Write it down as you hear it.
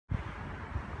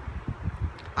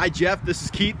Hi Jeff, this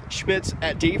is Keith Schmitz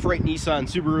at Dave Wright Nissan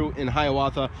Subaru in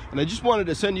Hiawatha, and I just wanted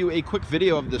to send you a quick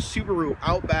video of the Subaru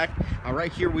Outback.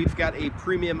 Right here we've got a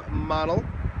premium model.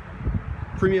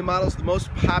 Premium model is the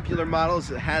most popular model.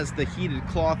 It has the heated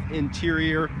cloth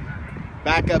interior,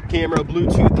 backup camera,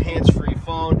 Bluetooth, hands-free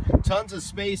phone, tons of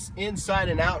space inside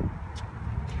and out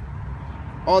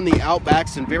on the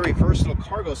Outbacks, and very versatile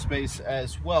cargo space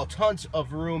as well. Tons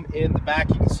of room in the back.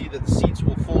 You can see that the seats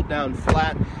will fold down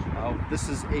flat. This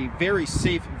is a very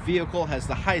safe vehicle, has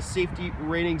the highest safety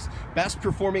ratings, best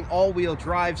performing all-wheel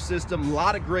drive system. A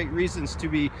lot of great reasons to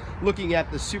be looking at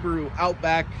the Subaru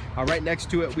Outback. Right next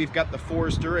to it we've got the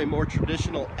Forester, a more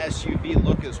traditional SUV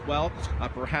look as well.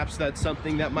 Perhaps that's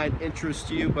something that might interest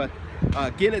you. But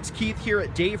again, it's Keith here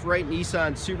at Dave Wright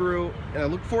Nissan Subaru, and I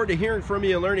look forward to hearing from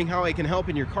you and learning how I can help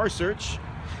in your car search.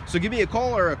 So give me a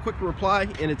call or a quick reply,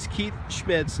 and it's Keith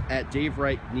Schmitz at Dave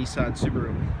Wright Nissan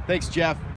Subaru. Thanks, Jeff.